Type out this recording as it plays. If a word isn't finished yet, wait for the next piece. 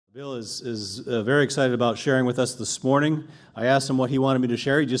Bill is very excited about sharing with us this morning. I asked him what he wanted me to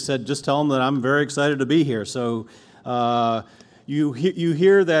share. He just said, just tell him that I'm very excited to be here. So you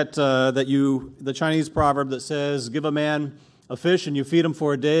hear that the Chinese proverb that says, give a man a fish and you feed him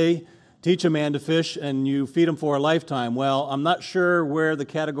for a day, teach a man to fish and you feed him for a lifetime. Well, I'm not sure where the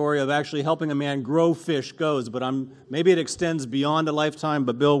category of actually helping a man grow fish goes, but maybe it extends beyond a lifetime.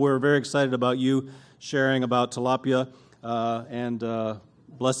 But Bill, we're very excited about you sharing about tilapia and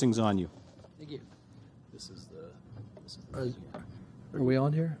blessings on you. Thank you. This is the Are we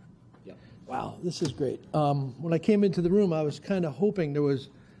on here? Yeah. Wow, this is great. When I came into the room, I was kind of hoping there was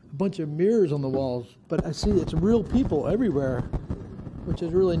a bunch of mirrors on the walls, but I see it's real people everywhere, which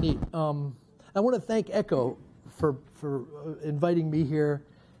is really neat. I want to thank Echo for inviting me here,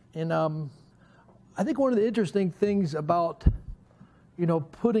 and I think one of the interesting things about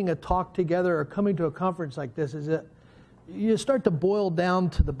putting a talk together or coming to a conference like this is that you start to boil down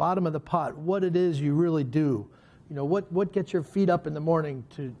to the bottom of the pot what it is you really do. What gets your feet up in the morning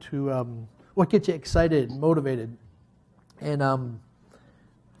to what gets you excited and motivated. And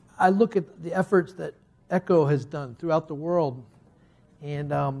I look at the efforts that Echo has done throughout the world,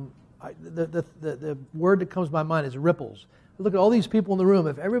 and the word that comes to my mind is ripples. Look at all these people in the room.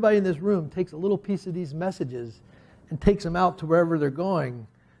 If everybody in this room takes a little piece of these messages and takes them out to wherever they're going,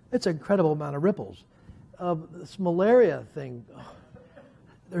 it's an incredible amount of ripples. This malaria thing,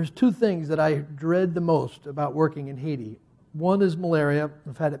 there's two things that I dread the most about working in Haiti. One is malaria,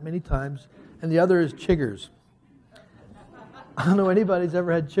 I've had it many times, and the other is chiggers. I don't know anybody's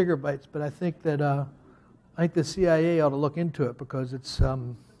ever had chigger bites, but I think that the CIA ought to look into it because it's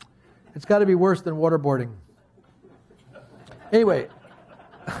got to be worse than waterboarding. Anyway,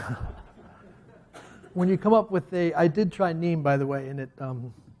 when you come up with I did try neem, by the way, and at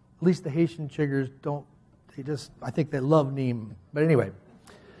least the Haitian chiggers don't. I think they love neem. But anyway,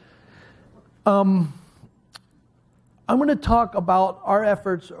 I'm going to talk about our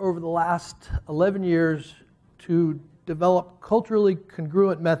efforts over the last 11 years to develop culturally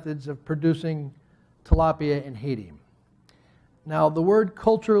congruent methods of producing tilapia in Haiti. Now, the word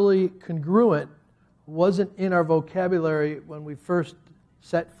culturally congruent wasn't in our vocabulary when we first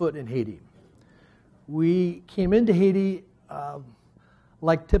set foot in Haiti. We came into Haiti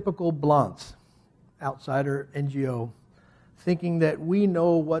like typical blunts, outsider NGO, thinking that we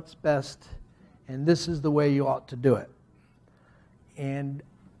know what's best and this is the way you ought to do it. And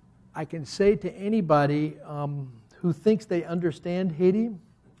I can say to anybody who thinks they understand Haiti,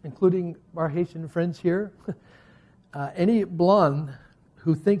 including our Haitian friends here, any blonde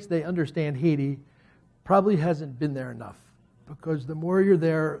who thinks they understand Haiti probably hasn't been there enough, because the more you're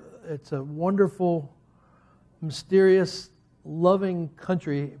there, it's a wonderful, mysterious, loving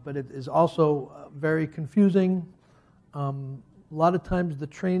country, but it is also very confusing. A lot of times the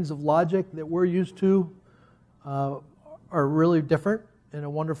trains of logic that we're used to are really different in a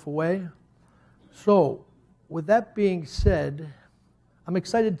wonderful way. So, with that being said, I'm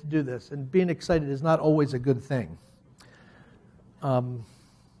excited to do this, and being excited is not always a good thing. You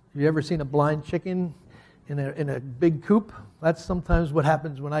ever seen a blind chicken in a big coop? That's sometimes what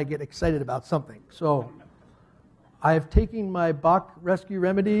happens when I get excited about something. So, I have taken my Bach Rescue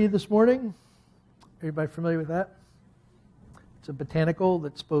Remedy this morning. Everybody familiar with that? It's a botanical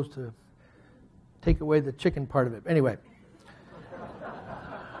that's supposed to take away the chicken part of it. Anyway.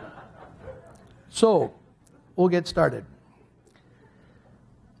 So, we'll get started.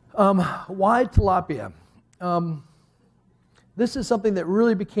 Why tilapia? This is something that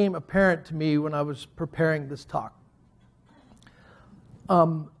really became apparent to me when I was preparing this talk.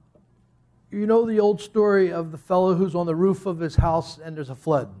 You know the old story of the fellow who's on the roof of his house and there's a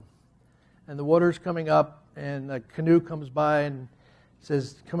flood. And the water's coming up and a canoe comes by and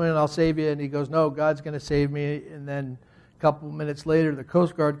says, come in, I'll save you. And he goes, no, God's going to save me. And then a couple minutes later, the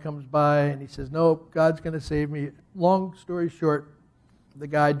Coast Guard comes by and he says, no, God's going to save me. Long story short, the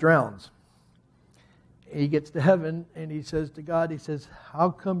guy drowns. He gets to heaven and he says to God, he says,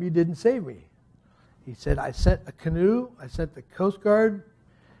 how come you didn't save me? He said, I sent a canoe, I sent the Coast Guard.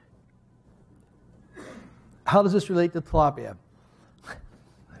 How does this relate to tilapia?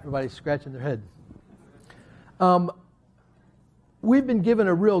 Everybody's scratching their head. We've been given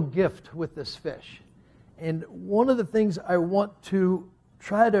a real gift with this fish. And one of the things I want to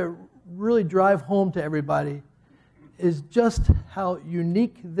try to really drive home to everybody is just how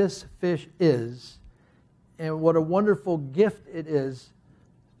unique this fish is and what a wonderful gift it is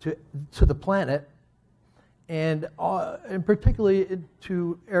to the planet, and particularly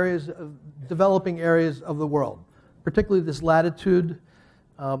to developing areas of the world, particularly this latitude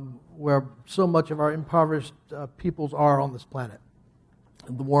where so much of our impoverished peoples are on this planet.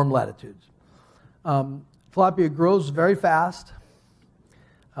 in the warm latitudes. Tilapia grows very fast.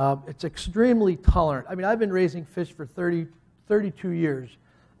 It's extremely tolerant. I mean, I've been raising fish for 32 years,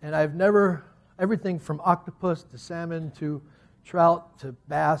 and I've never, everything from octopus to salmon to trout to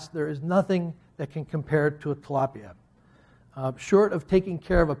bass, there is nothing that can compare to a tilapia. Short of taking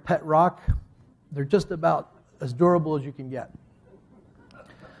care of a pet rock, they're just about as durable as you can get.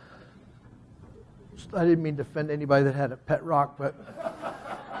 I didn't mean to offend anybody that had a pet rock, but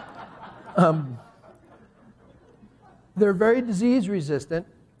they're very disease resistant,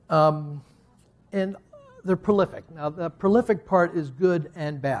 and they're prolific. Now, the prolific part is good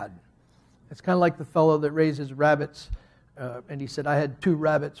and bad. It's kind of like the fellow that raises rabbits, and he said, I had 2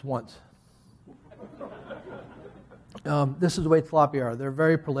 rabbits once. This is the way tilapia are. They're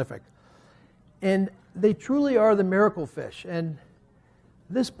very prolific. And they truly are the miracle fish. And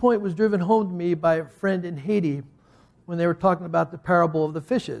this point was driven home to me by a friend in Haiti when they were talking about the parable of the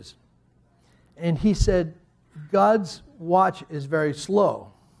fishes. And he said, God's watch is very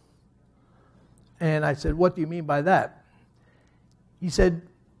slow. And I said, what do you mean by that? He said,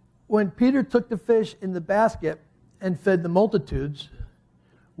 when Peter took the fish in the basket and fed the multitudes,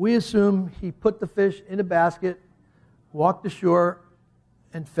 we assume he put the fish in a basket, walked ashore,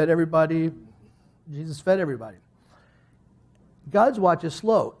 and fed everybody. Jesus fed everybody. God's watch is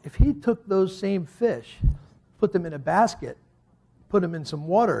slow. If he took those same fish, put them in a basket, put them in some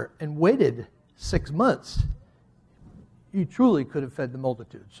water, and waited 6 months, you truly could have fed the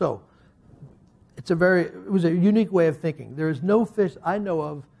multitude. So it was a unique way of thinking. There is no fish I know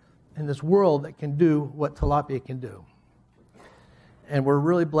of in this world that can do what tilapia can do. And we're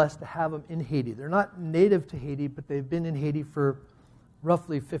really blessed to have them in Haiti. They're not native to Haiti, but they've been in Haiti for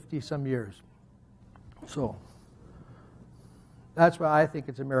roughly 50-some years. So that's why I think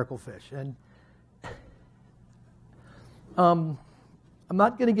it's a miracle fish. And I'm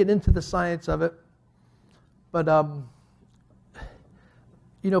not going to get into the science of it, but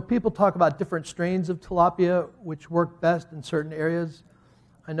people talk about different strains of tilapia which work best in certain areas.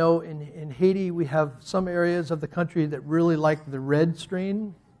 I know in Haiti we have some areas of the country that really like the red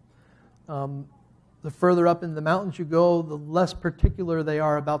strain. The further up in the mountains you go, the less particular they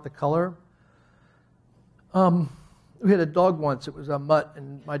are about the color. We had a dog once. It was a mutt,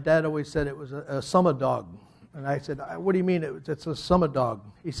 and my dad always said it was a summer dog. And I said, what do you mean it's a summer dog?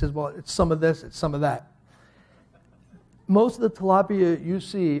 He says, well, it's some of this, it's some of that. Most of the tilapia you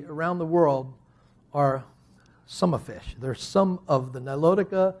see around the world are summer fish. There's some of the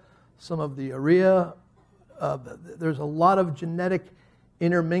nilotica, some of the urea. There's a lot of genetic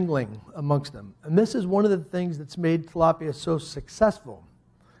intermingling amongst them. And this is one of the things that's made tilapia so successful.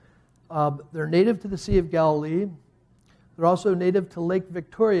 They're native to the Sea of Galilee. They're also native to Lake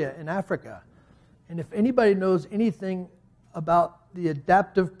Victoria in Africa. And if anybody knows anything about the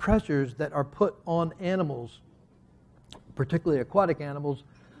adaptive pressures that are put on animals, particularly aquatic animals,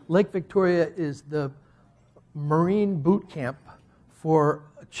 Lake Victoria is the marine boot camp for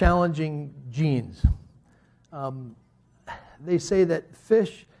challenging genes. They say that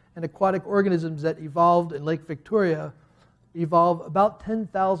fish and aquatic organisms that evolved in Lake Victoria evolve about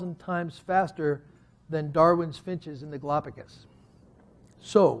 10,000 times faster than Darwin's finches in the Galapagos.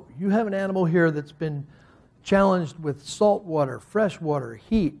 So you have an animal here that's been challenged with salt water, fresh water,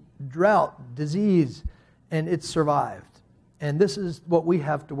 heat, drought, disease, and it's survived. And this is what we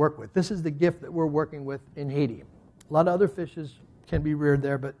have to work with. This is the gift that we're working with in Haiti. A lot of other fishes can be reared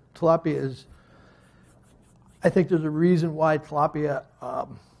there, but tilapia is, I think there's a reason why tilapia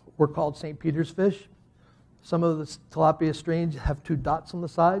were called St. Peter's fish. Some of the tilapia strains have 2 dots on the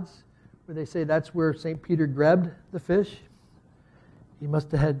sides, where they say that's where St. Peter grabbed the fish. He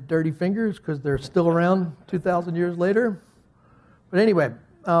must have had dirty fingers because they're still around 2,000 years later. But anyway,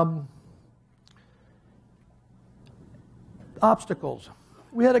 obstacles.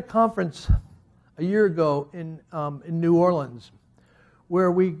 We had a conference a year ago in New Orleans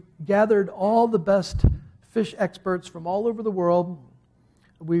where we gathered all the best fish experts from all over the world.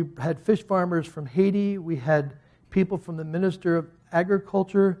 We had fish farmers from Haiti. We had people from the Minister of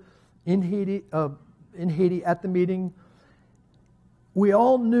Agriculture in Haiti at the meeting. We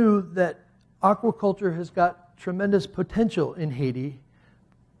all knew that aquaculture has got tremendous potential in Haiti,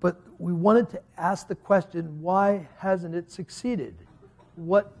 but we wanted to ask the question, why hasn't it succeeded?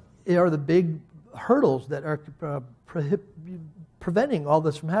 What are the big hurdles that are preventing all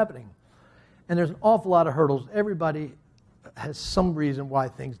this from happening? And there's an awful lot of hurdles. Everybody has some reason why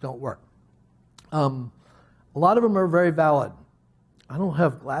things don't work. A lot of them are very valid. I don't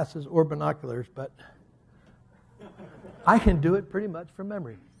have glasses or binoculars, but I can do it pretty much from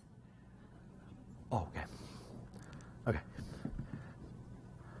memory. Oh, okay. Okay.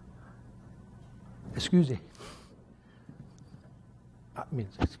 excuse me.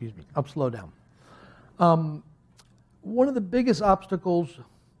 Excuse me. I'll slow down. One of the biggest obstacles,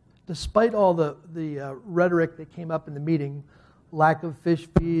 despite all the rhetoric that came up in the meeting, lack of fish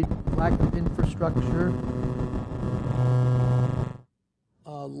feed, lack of infrastructure,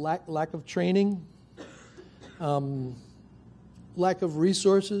 lack of training, lack of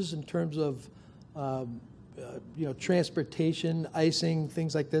resources in terms of transportation, icing,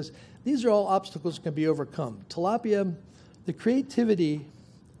 things like this. These are all obstacles that can be overcome. Tilapia, the creativity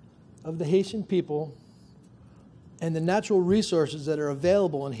of the Haitian people and the natural resources that are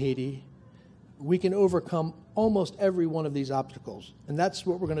available in Haiti, we can overcome almost every one of these obstacles. And that's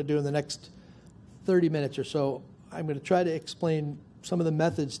what we're going to do in the next 30 minutes or so. I'm going to try to explain some of the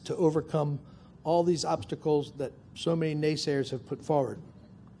methods to overcome all these obstacles that so many naysayers have put forward.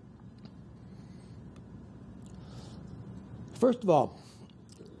 First of all,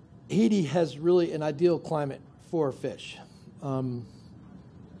 Haiti has really an ideal climate for fish.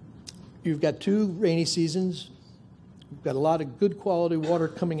 You've got 2 rainy seasons. You've got a lot of good quality water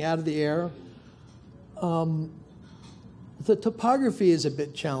coming out of the air. The topography is a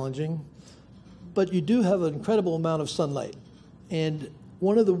bit challenging, but you do have an incredible amount of sunlight. And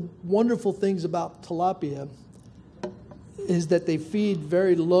one of the wonderful things about tilapia is that they feed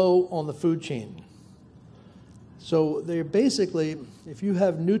very low on the food chain. So they're basically, if you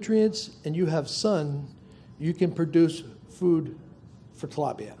have nutrients and you have sun, you can produce food for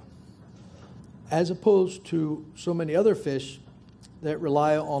tilapia, as opposed to so many other fish that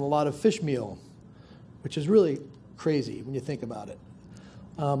rely on a lot of fish meal, which is really crazy when you think about it.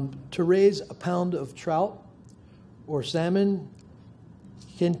 To raise a pound of trout or salmon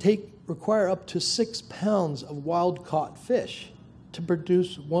can require up to 6 pounds of wild-caught fish to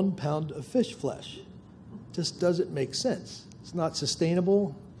produce 1 pound of fish flesh. Just doesn't make sense. It's not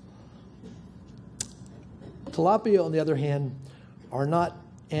sustainable. Tilapia, on the other hand, are not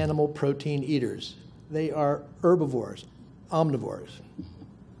animal protein eaters. They are herbivores, omnivores.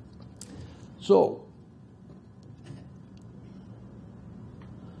 So,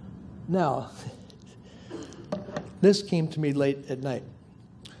 now, this came to me late at night.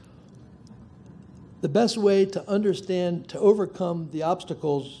 The best way to understand, to overcome the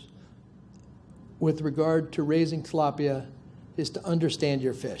obstacles with regard to raising tilapia is to understand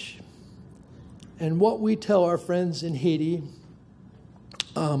your fish. And what we tell our friends in Haiti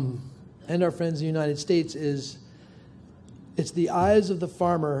and our friends in the United States is it's the eyes of the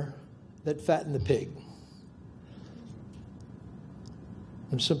farmer that fatten the pig.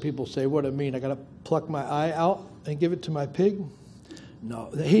 And some people say, what do I mean? I got to pluck my eye out and give it to my pig? No,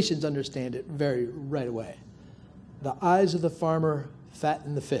 the Haitians understand it right away. The eyes of the farmer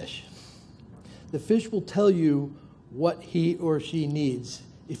fatten the fish. The fish will tell you what he or she needs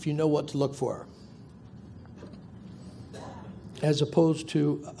if you know what to look for, as opposed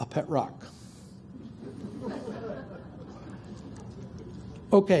to a pet rock.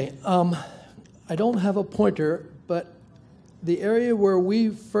 Okay, I don't have a pointer, but the area where we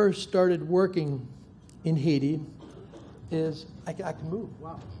first started working in Haiti is, I can move,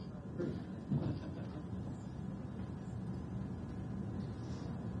 wow.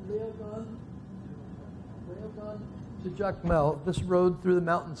 Leogon to Jacmel, this road through the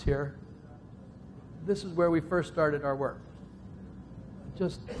mountains here, this is where we first started our work.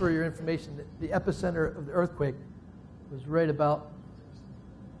 Just for your information, the epicenter of the earthquake was right about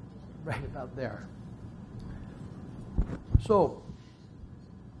there. So,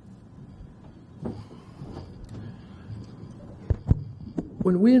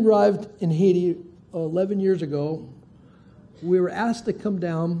 when we arrived in Haiti 11 years ago, we were asked to come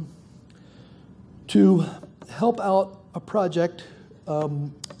down to help out a project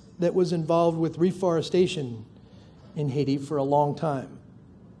that was involved with reforestation in Haiti for a long time.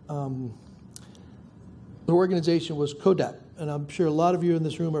 The organization was CODEP, and I'm sure a lot of you in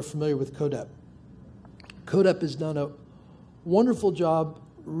this room are familiar with CODEP. CODEP has done a wonderful job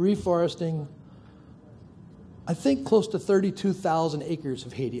reforesting, I think, close to 32,000 acres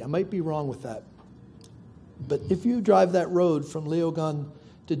of Haiti. I might be wrong with that. But if you drive that road from Leogon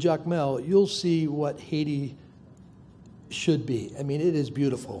to Jacmel, you'll see what Haiti should be. I mean, it is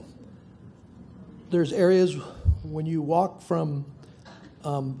beautiful. There's areas when you walk from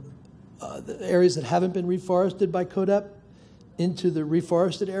the areas that haven't been reforested by CODEP into the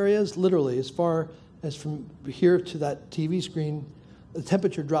reforested areas, literally as far as from here to that TV screen, the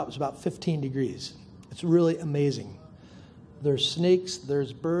temperature drops about 15 degrees. It's really amazing. There's snakes,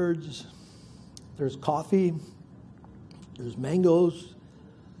 there's birds, there's coffee, there's mangoes.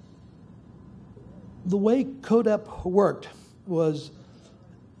 The way CODEP worked was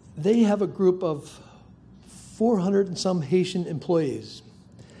they have a group of 400 and some Haitian employees.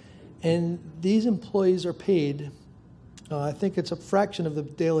 And these employees are paid, I think it's a fraction of the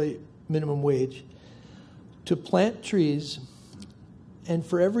daily minimum wage, to plant trees. And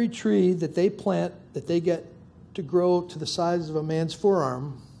for every tree that they plant, that they get to grow to the size of a man's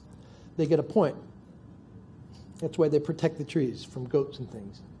forearm, they get a point. That's why they protect the trees from goats and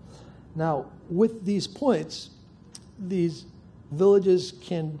things. Now, with these points, these villages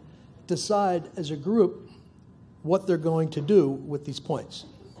can decide as a group what they're going to do with these points.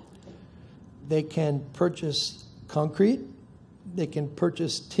 They can purchase concrete. They can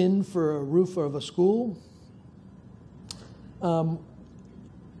purchase tin for a roof of a school. I'm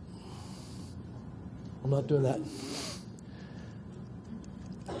not doing that.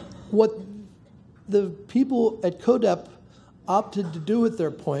 What the people at CODEP opted to do with their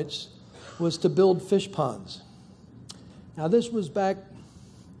points was to build fish ponds. Now, this was back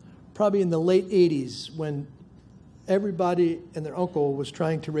probably in the late 80s when everybody and their uncle was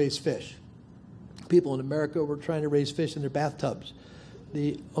trying to raise fish. People in America were trying to raise fish in their bathtubs.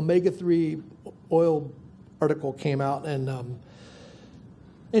 The omega-3 oil article came out, and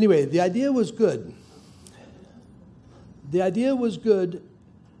anyway, the idea was good. The idea was good,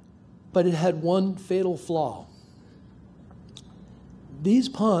 but it had one fatal flaw. These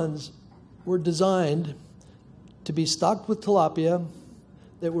ponds were designed to be stocked with tilapia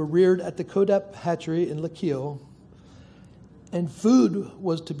that were reared at the CODEP hatchery in Laquio, and food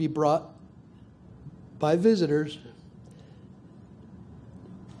was to be brought by visitors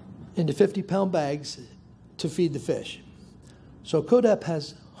into 50-pound bags to feed the fish. So CODEP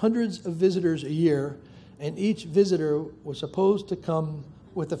has hundreds of visitors a year, and each visitor was supposed to come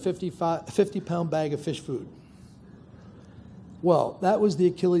with a 50-pound bag of fish food. Well, that was the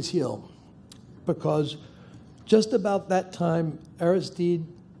Achilles heel, because just about that time, Aristide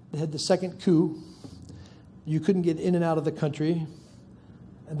had the second coup. You couldn't get in and out of the country,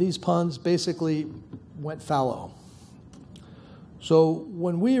 and these ponds basically went fallow. So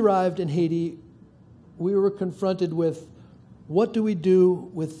when we arrived in Haiti, we were confronted with, what do we do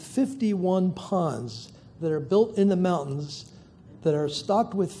with 51 ponds that are built in the mountains that are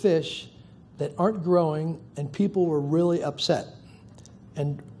stocked with fish that aren't growing, and people were really upset,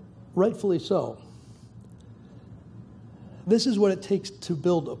 and rightfully so. This is what it takes to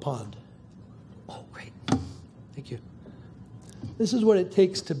build a pond. Oh, great. Thank you. This is what it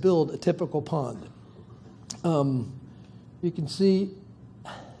takes to build a typical pond. You can see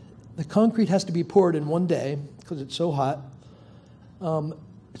the concrete has to be poured in one day because it's so hot.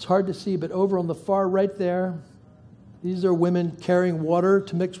 It's hard to see, but over on the far right there, these are women carrying water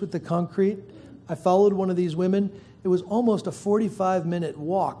to mix with the concrete. I followed one of these women. It was almost a 45-minute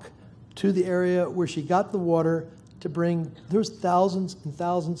walk to the area where she got the water to bring. There's thousands and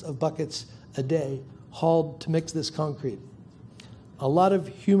thousands of buckets a day hauled to mix this concrete. A lot of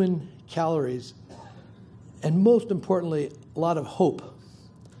human calories, and most importantly, a lot of hope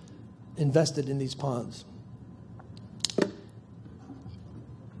invested in these ponds.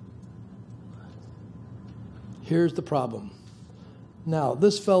 Here's the problem. Now,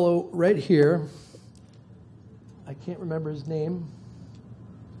 this fellow right here, I can't remember his name.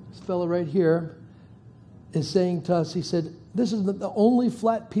 This fellow right here is saying to us, he said, this is the only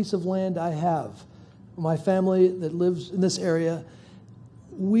flat piece of land I have. My family that lives in this area,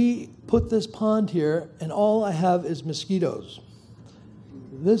 we put this pond here, and all I have is mosquitoes.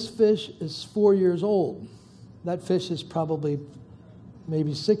 This fish is 4 years old. That fish is probably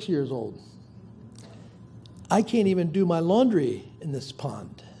maybe 6 years old. I can't even do my laundry in this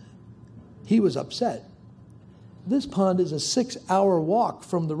pond. He was upset. This pond is a 6-hour walk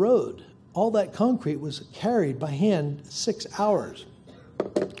from the road. All that concrete was carried by hand 6 hours.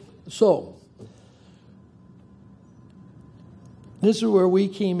 So, this is where we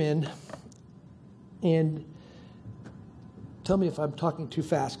came in, and tell me if I'm talking too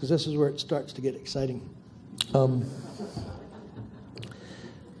fast, because this is where it starts to get exciting.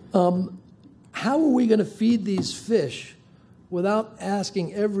 How are we going to feed these fish without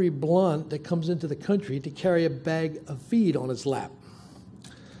asking every blonde that comes into the country to carry a bag of feed on his lap?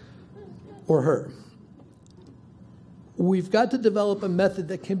 Or her. We've got to develop a method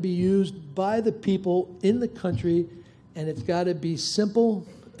that can be used by the people in the country, and it's got to be simple,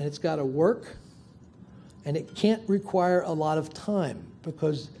 and it's got to work, and it can't require a lot of time,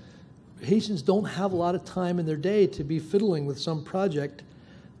 because Haitians don't have a lot of time in their day to be fiddling with some project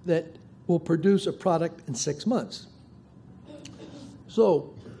that will produce a product in 6 months.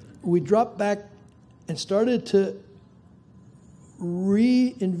 So we dropped back and started to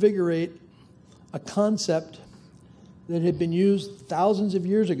reinvigorate a concept that had been used thousands of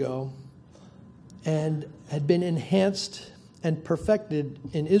years ago and had been enhanced and perfected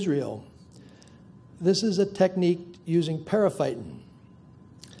in Israel. This is a technique using periphyton.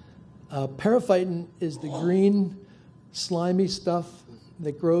 Periphyton is the green, slimy stuff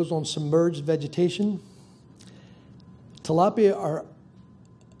that grows on submerged vegetation. Tilapia are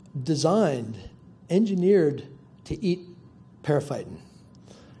designed, engineered to eat periphyton.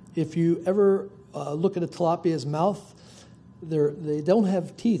 If you ever look at a tilapia's mouth, they don't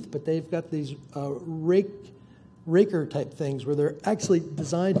have teeth, but they've got these raker type things where they're actually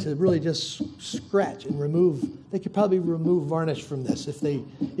designed to really just scratch and remove. They could probably remove varnish from this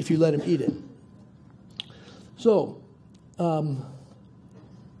if you let them eat it. So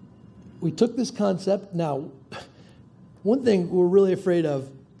we took this concept. Now, one thing we're really afraid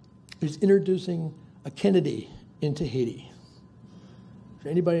of is introducing a Kennedy into Haiti. Does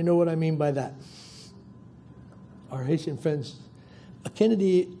anybody know what I mean by that? Our Haitian friends. A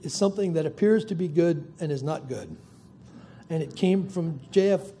Kennedy is something that appears to be good and is not good. And it came from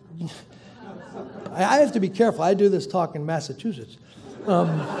JF. I have to be careful. I do this talk in Massachusetts.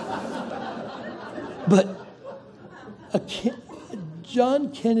 But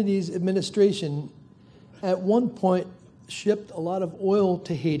John Kennedy's administration at one point shipped a lot of oil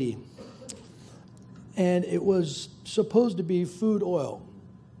to Haiti. And it was supposed to be food oil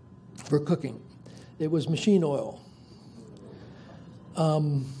for cooking. It was machine oil.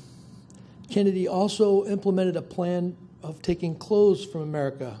 Kennedy also implemented a plan of taking clothes from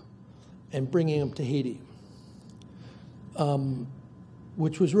America and bringing them to Haiti,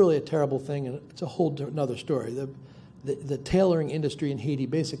 which was really a terrible thing, and it's a whole another story. The tailoring industry in Haiti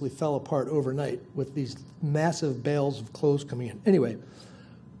basically fell apart overnight with these massive bales of clothes coming in. Anyway,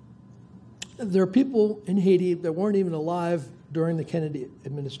 there are people in Haiti that weren't even alive during the Kennedy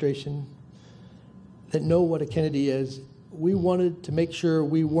administration that know what a Kennedy is. We wanted to make sure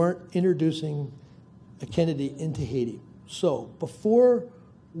we weren't introducing a Kennedy into Haiti. So before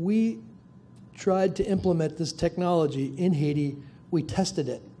we tried to implement this technology in Haiti, we tested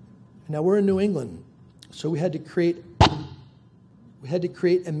it. Now we're in New England, so we had to create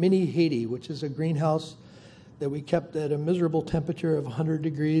a mini Haiti, which is a greenhouse that we kept at a miserable temperature of 100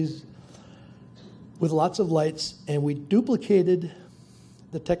 degrees with lots of lights, and we duplicated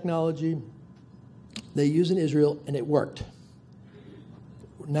the technology they use in Israel, and it worked.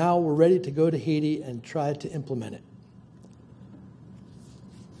 Now we're ready to go to Haiti and try to implement it.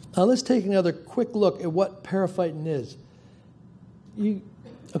 Now let's take another quick look at what periphyton is. The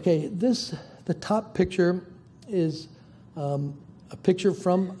top picture is a picture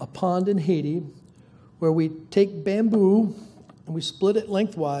from a pond in Haiti where we take bamboo and we split it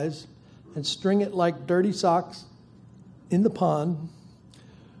lengthwise and string it like dirty socks in the pond.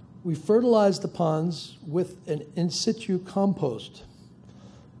 We fertilize the ponds with an in situ compost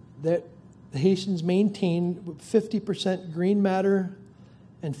that the Haitians maintain 50% green matter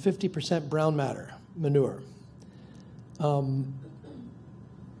and 50% brown matter manure.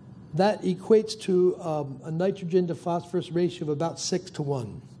 That equates to a nitrogen to phosphorus ratio of about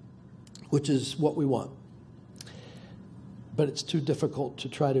 6:1, which is what we want. But it's too difficult to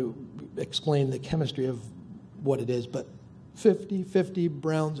try to explain the chemistry of what it is, but 50-50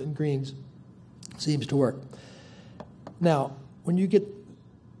 browns and greens seems to work. Now, when you get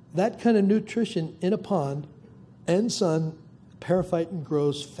that kind of nutrition in a pond and sun, periphyton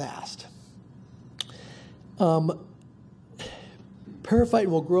grows fast. Periphyton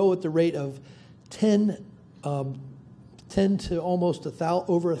will grow at the rate of 10 to almost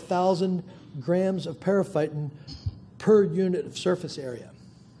over 1,000 grams of periphyton per unit of surface area.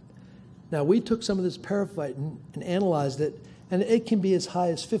 Now, we took some of this periphyton and analyzed it, and it can be as high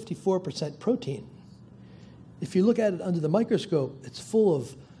as 54% protein. If you look at it under the microscope, it's full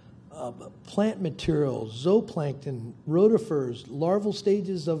of plant materials, zooplankton, rotifers, larval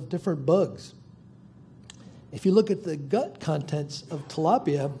stages of different bugs. If you look at the gut contents of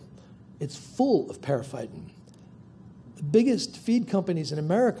tilapia, it's full of periphyton. The biggest feed companies in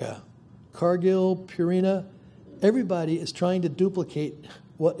America, Cargill, Purina, everybody is trying to duplicate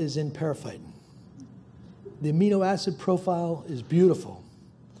what is in periphyton. The amino acid profile is beautiful.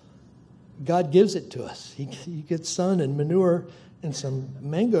 God gives it to us. He gets sun and manure and some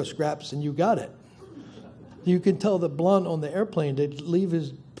mango scraps, and you got it. You can tell the blonde on the airplane to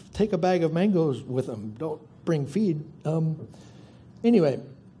take a bag of mangoes with him. Don't bring feed. Anyway,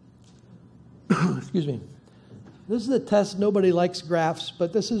 excuse me. This is a test. Nobody likes graphs,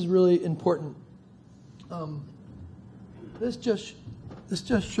 but this is really important. This just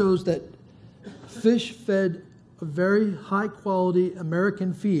shows that fish fed a very high quality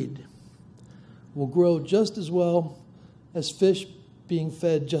American feed will grow just as well as fish being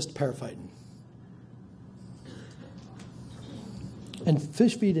fed just periphyton. And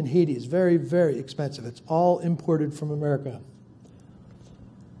fish feed in Haiti is very, very expensive. It's all imported from America.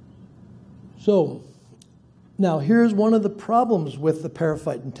 So now here's one of the problems with the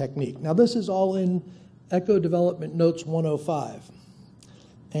paraphyton technique. Now this is all in Eco Development Notes 105.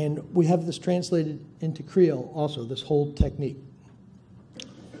 And we have this translated into Creole also, this whole technique.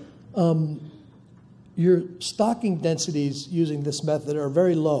 Your stocking densities using this method are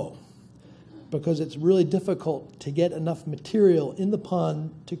very low because it's really difficult to get enough material in the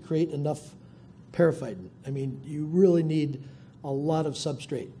pond to create enough paraphyton. I mean, you really need a lot of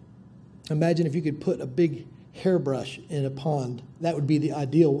substrate. Imagine if you could put a big hairbrush in a pond. That would be the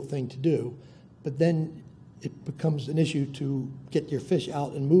ideal thing to do. But then it becomes an issue to get your fish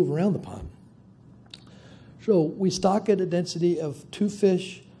out and move around the pond. So we stock at a density of 2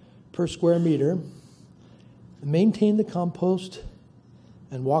 fish per square meter, maintain the compost,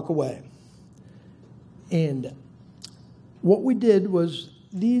 and walk away. And what we did was,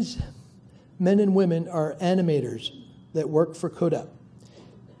 these men and women are animators that work for CODEP.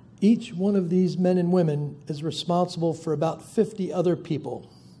 Each one of these men and women is responsible for about 50 other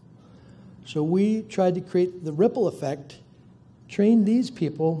people. So we tried to create the ripple effect, train these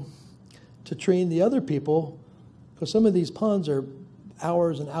people to train the other people, because some of these ponds are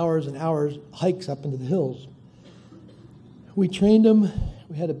hours and hours and hours hikes up into the hills. We trained them.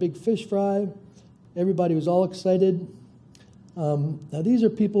 We had a big fish fry. Everybody was all excited. Now these are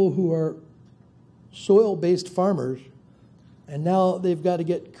people who are soil-based farmers, and now they've got to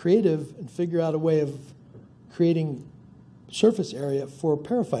get creative and figure out a way of creating surface area for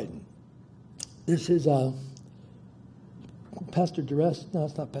paraphyton. This is Pastor Duress. No,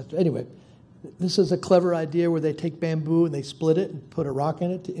 it's not Pastor. Anyway, this is a clever idea where they take bamboo and they split it and put a rock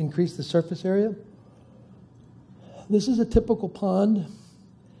in it to increase the surface area. This is a typical pond.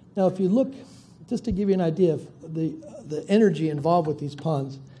 Now, if you look, just to give you an idea of the energy involved with these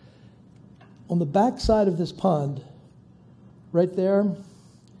ponds, on the back side of this pond, right there,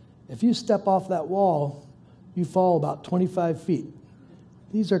 if you step off that wall, you fall about 25 feet.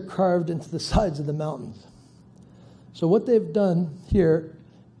 These are carved into the sides of the mountains. So what they've done here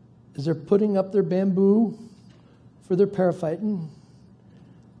is they're putting up their bamboo for their paraphyton,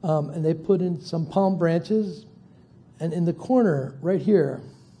 and they put in some palm branches, and in the corner right here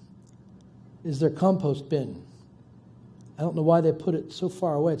is their compost bin. I don't know why they put it so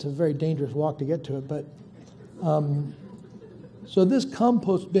far away. It's a very dangerous walk to get to it, but so this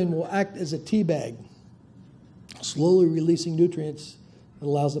compost bin will act as a tea bag, slowly releasing nutrients that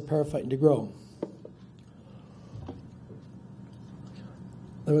allows the paraphyton to grow.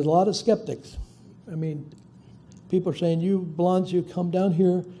 There was a lot of skeptics. I mean, people are saying, you blondes, you come down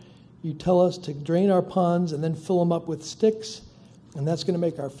here, you tell us to drain our ponds and then fill them up with sticks, and that's going to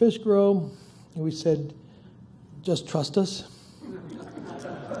make our fish grow. And we said, just trust us.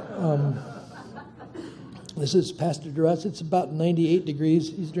 This is Pastor Duress. It's about 98 degrees.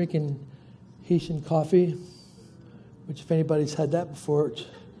 He's drinking Haitian coffee, which if anybody's had that before, it's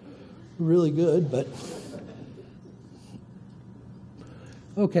really good, but...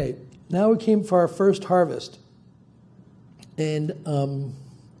 Okay, now we came for our first harvest. And it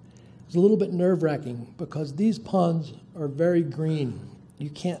was a little bit nerve-wracking because these ponds are very green. You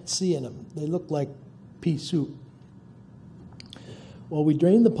can't see in them. They look like pea soup. Well, we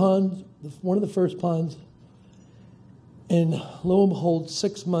drained the pond, one of the first ponds, and lo and behold,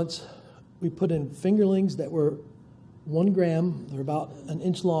 6 months, we put in fingerlings that were 1 gram. They're about an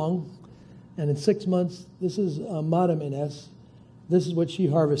inch long. And in 6 months, this is Mebane. This is what she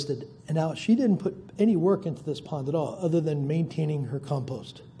harvested. And now she didn't put any work into this pond at all other than maintaining her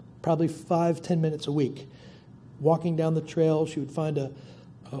compost. Probably 5-10 minutes a week. Walking down the trail, she would find a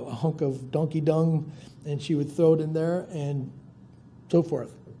hunk of donkey dung, and she would throw it in there, and so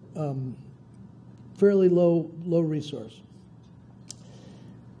forth. Fairly low resource.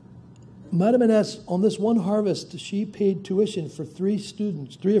 Madame Ines, on this one harvest, she paid tuition for 3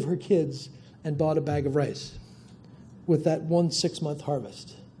 students, 3 of her kids, and bought a bag of rice with that one 6-month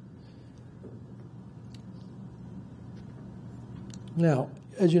harvest. Now,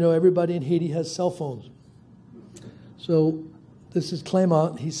 as you know, everybody in Haiti has cell phones. So this is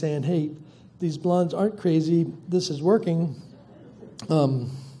Clement. He's saying, hey, these blondes aren't crazy. This is working. It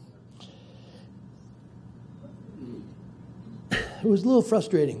was a little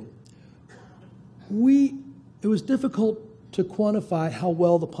frustrating. It was difficult to quantify how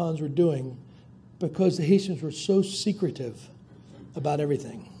well the ponds were doing because the Haitians were so secretive about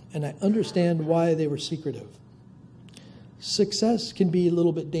everything. And I understand why they were secretive. Success can be a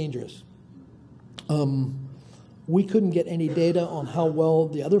little bit dangerous. We couldn't get any data on how well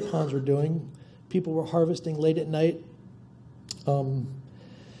the other ponds were doing. People were harvesting late at night.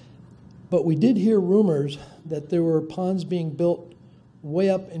 But we did hear rumors that there were ponds being built way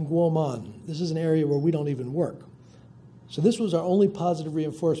up in Guaman. This is an area where we don't even work. So this was our only positive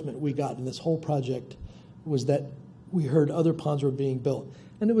reinforcement we got in this whole project, was that we heard other ponds were being built.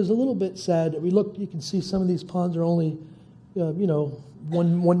 And it was a little bit sad. We looked, you can see some of these ponds are only,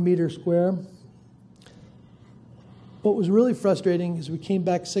 1 meter square. What was really frustrating is we came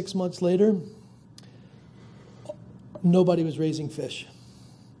back 6 months later, nobody was raising fish.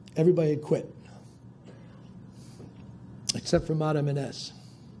 Everybody had quit, except for Madame Ines.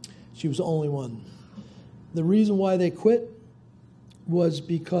 She was the only one. The reason why they quit was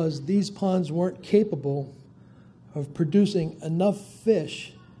because these ponds weren't capable of producing enough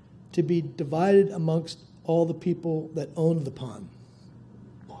fish to be divided amongst all the people that owned the pond.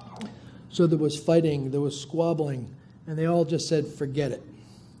 So there was fighting, there was squabbling, and they all just said, forget it.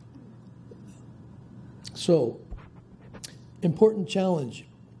 So, important challenge.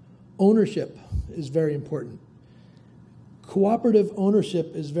 Ownership is very important. Cooperative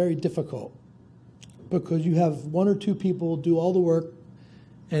ownership is very difficult because you have 1 or 2 people do all the work,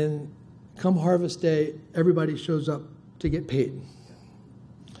 and come harvest day, everybody shows up to get paid.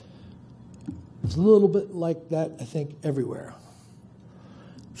 It's a little bit like that, I think, everywhere.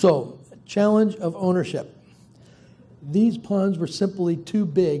 So, challenge of ownership. These ponds were simply too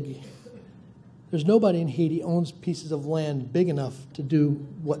big. There's nobody in Haiti owns pieces of land big enough to do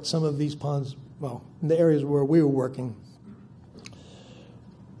what some of these ponds, well, in the areas where we were working.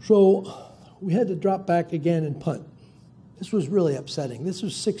 So we had to drop back again and punt. This was really upsetting. This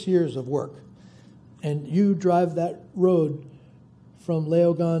was 6 years of work. And you drive that road from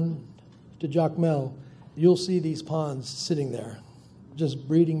Léogâne to Jacmel, you'll see these ponds sitting there, just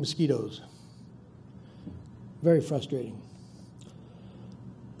breeding mosquitoes. Very frustrating.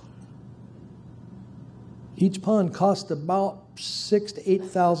 Each pond cost about $6,000 to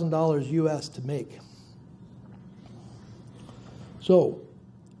 $8,000 US to make. So,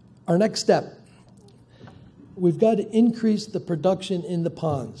 our next step, we've got to increase the production in the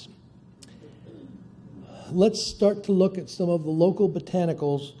ponds. Let's start to look at some of the local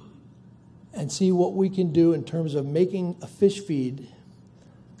botanicals and see what we can do in terms of making a fish feed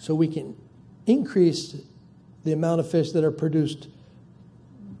so we can increase the amount of fish that are produced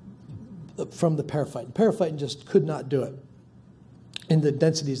from the periphyton. Periphyton just could not do it in the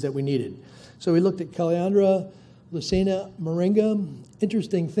densities that we needed. So we looked at Calandra, Lucena, Moringa.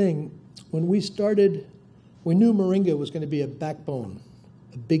 Interesting thing, when we started, we knew Moringa was going to be a backbone,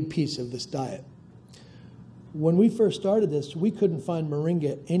 a big piece of this diet. When we first started this, we couldn't find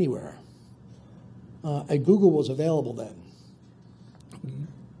Moringa anywhere. Google was available then.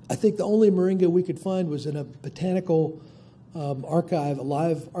 I think the only Moringa we could find was in a botanical archive, a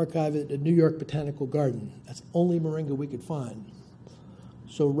live archive at the New York Botanical Garden. That's the only Moringa we could find.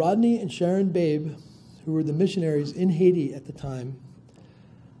 So Rodney and Sharon Babe, who were the missionaries in Haiti at the time,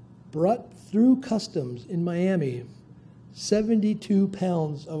 brought through customs in Miami 72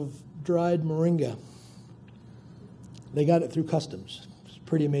 pounds of dried Moringa. They got it through customs. It's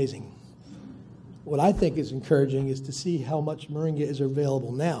pretty amazing. What I think is encouraging is to see how much Moringa is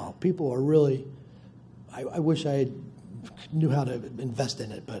available now. People are really, I wish I knew how to invest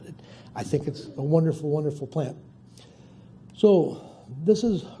in it, but I think it's a wonderful, wonderful plant. So this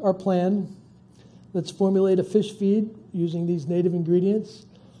is our plan. Let's formulate a fish feed using these native ingredients.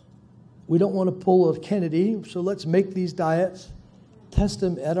 We don't want to pull a Kennedy, so let's make these diets, test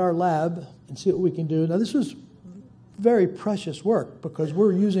them at our lab, and see what we can do. Now this was very precious work because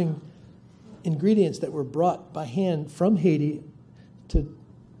we're using ingredients that were brought by hand from Haiti to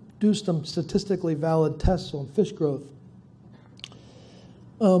do some statistically valid tests on fish growth.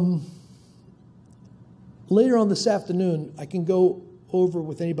 Later on this afternoon, I can go over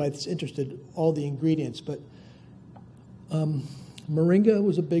with anybody that's interested all the ingredients, but Moringa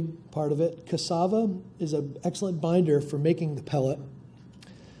was a big part of it. Cassava is an excellent binder for making the pellet.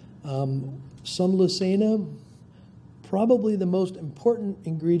 Some Lucena, probably the most important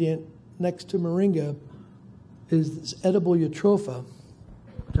ingredient next to Moringa is this edible eutropha,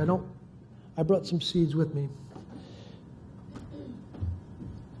 which I brought some seeds with me.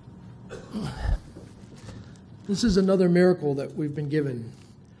 This is another miracle that we've been given.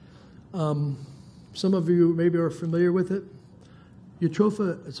 Some of you maybe are familiar with it.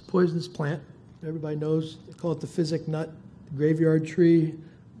 Eutropha is a poisonous plant. Everybody knows. They call it the physic nut, the graveyard tree,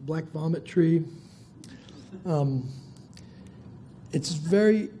 black vomit tree.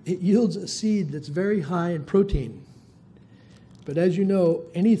 It yields a seed that's very high in protein. But as you know,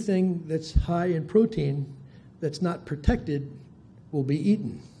 anything that's high in protein that's not protected will be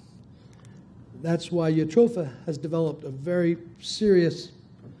eaten. That's why Eutropha has developed a very serious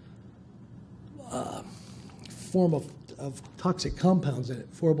form of toxic compounds in it,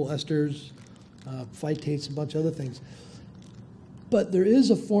 formable esters, phytates, a bunch of other things. But there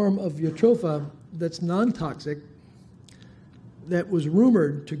is a form of Eutropha that's non-toxic that was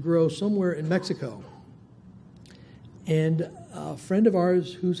rumored to grow somewhere in Mexico. And a friend of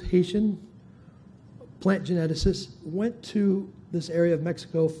ours who's Haitian, plant geneticist, went to this area of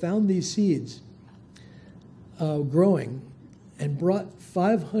Mexico, found these seeds growing, and brought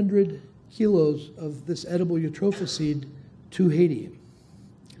 500 kilos of this edible Eutropha seed to Haiti.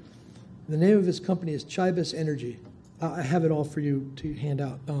 The name of his company is Chibas Energy. I have it all for you to hand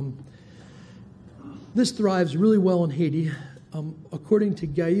out. This thrives really well in Haiti. According to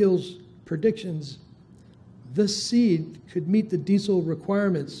Gail's predictions, this seed could meet the diesel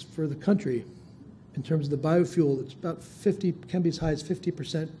requirements for the country in terms of the biofuel. It's about 50, can be as high as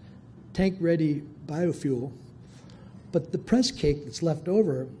 50% tank-ready biofuel. But the press cake that's left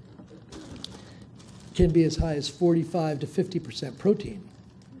over can be as high as 45 to 50% protein.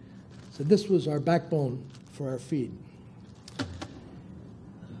 So this was our backbone for our feed.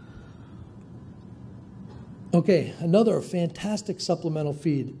 Okay, another fantastic supplemental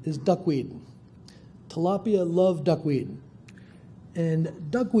feed is duckweed. Tilapia love duckweed. And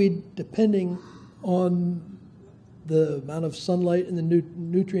duckweed, depending on the amount of sunlight and the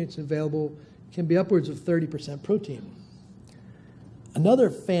nutrients available, can be upwards of 30% protein. Another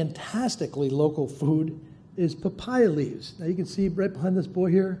fantastically local food is papaya leaves. Now you can see right behind this boy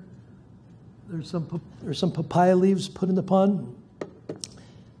here, there's some papaya leaves put in the pond.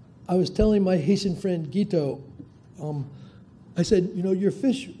 I was telling my Haitian friend Guito, I said, you know, your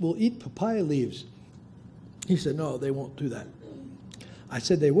fish will eat papaya leaves. He said, no, they won't do that. I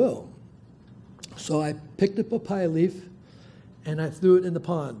said, they will. So I picked a papaya leaf and I threw it in the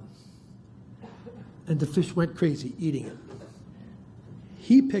pond. And the fish went crazy eating it.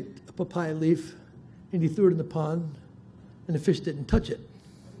 He picked a papaya leaf and he threw it in the pond and the fish didn't touch it.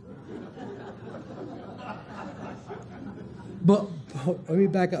 But let me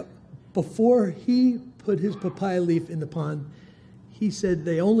back up. Before he put his papaya leaf in the pond, he said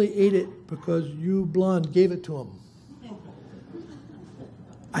they only ate it because you blonde gave it to them.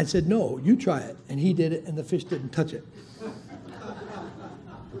 I said, no, you try it. And he did it, and the fish didn't touch it.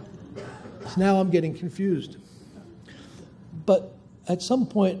 So now I'm getting confused. But at some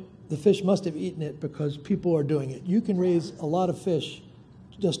point, the fish must have eaten it because people are doing it. You can raise a lot of fish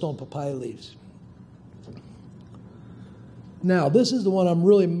just on papaya leaves. Now, this is the one I'm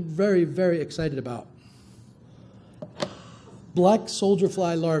really very, very excited about. Black soldier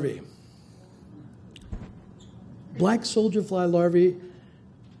fly larvae. Black soldier fly larvae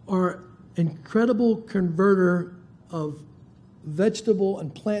are incredible converter of vegetable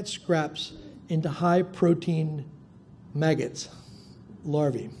and plant scraps into high protein maggots,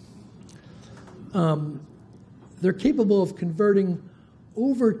 larvae. They're capable of converting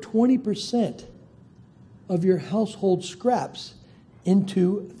over 20% of your household scraps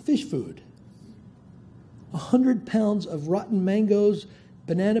into fish food. 100 pounds of rotten mangoes,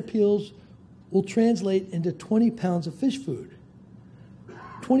 banana peels will translate into 20 pounds of fish food.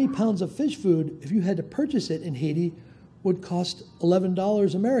 20 pounds of fish food, if you had to purchase it in Haiti, would cost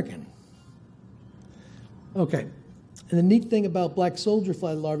 $11 American. Okay, and the neat thing about black soldier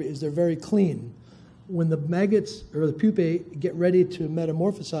fly larvae is they're very clean. When the maggots or the pupae get ready to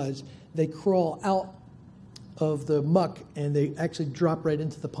metamorphosize, they crawl out of the muck and they actually drop right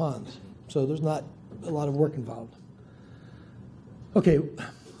into the ponds. So there's not a lot of work involved. Okay,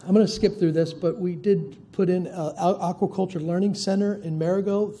 I'm going to skip through this, but we did put in an aquaculture learning center in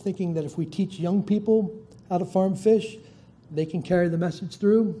Marigot, thinking that if we teach young people how to farm fish, they can carry the message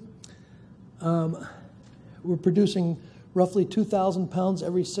through. We're producing roughly 2,000 pounds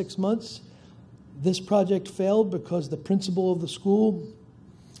every 6 months. This project failed because the principal of the school,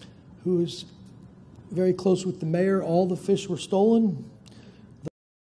 who is very close with the mayor, all the fish were stolen.